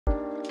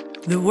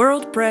The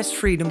World Press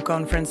Freedom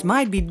Conference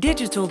might be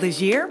digital this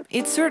year,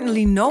 it's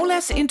certainly no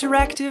less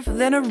interactive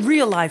than a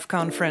real-life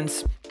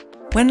conference.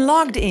 When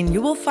logged in,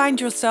 you will find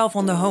yourself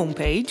on the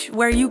homepage,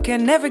 where you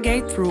can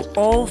navigate through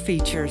all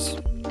features.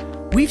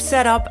 We've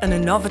set up an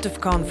innovative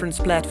conference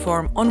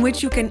platform on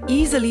which you can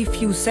easily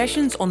view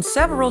sessions on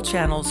several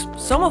channels,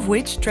 some of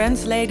which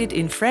translated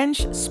in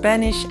French,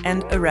 Spanish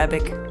and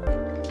Arabic.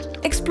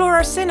 Explore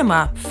our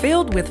cinema,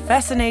 filled with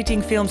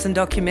fascinating films and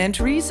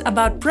documentaries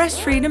about press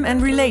freedom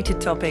and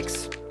related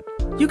topics.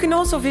 You can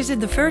also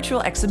visit the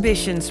virtual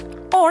exhibitions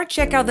or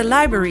check out the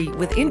library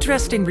with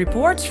interesting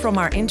reports from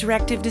our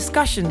interactive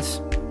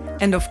discussions.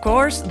 And of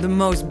course, the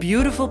most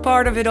beautiful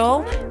part of it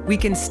all, we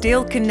can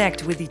still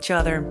connect with each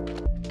other.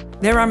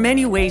 There are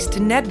many ways to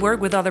network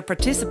with other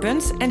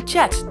participants and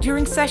chat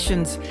during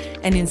sessions.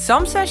 And in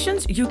some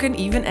sessions, you can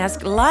even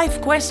ask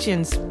live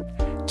questions.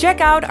 Check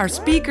out our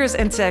speakers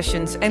and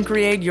sessions and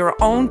create your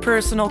own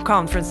personal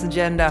conference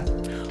agenda.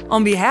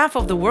 On behalf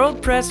of the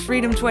World Press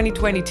Freedom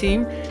 2020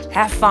 team,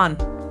 have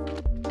fun!